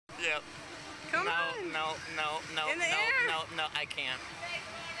up. Come no, on. no, no, no, In the no, air. no, no, I can't.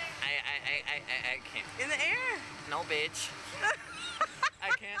 I can't. In the air. No, bitch. I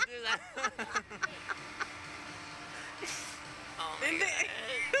can't do that. Oh my In the God. air.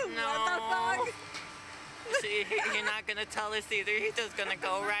 No. What the fuck? See, you're not gonna tell us either. He's just gonna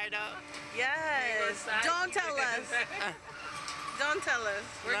go right up. Yes. Don't tell us. Don't tell us.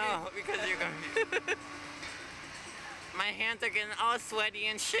 We're No, because you're gonna be... My hands are getting all sweaty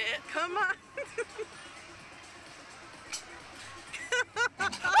and shit. Come on.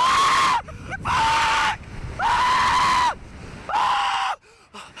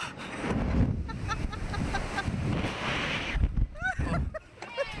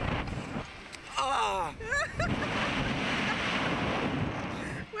 Oh.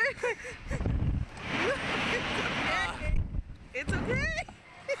 Wait. It's okay.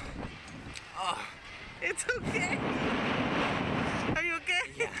 Oh. It's okay. Are you okay?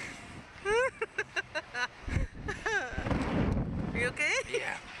 Yeah. Are you okay?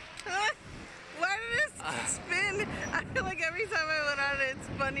 Yeah. Why did it spin? I feel like every time I went on it, it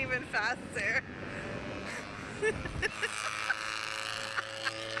spun even faster.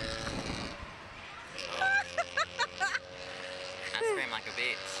 I scream like a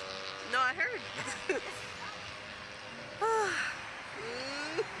bitch. No, I heard.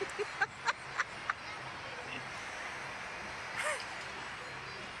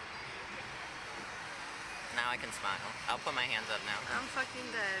 Now I can smile. I'll put my hands up now. I'm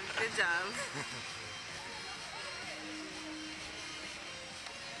fucking dead. Good job.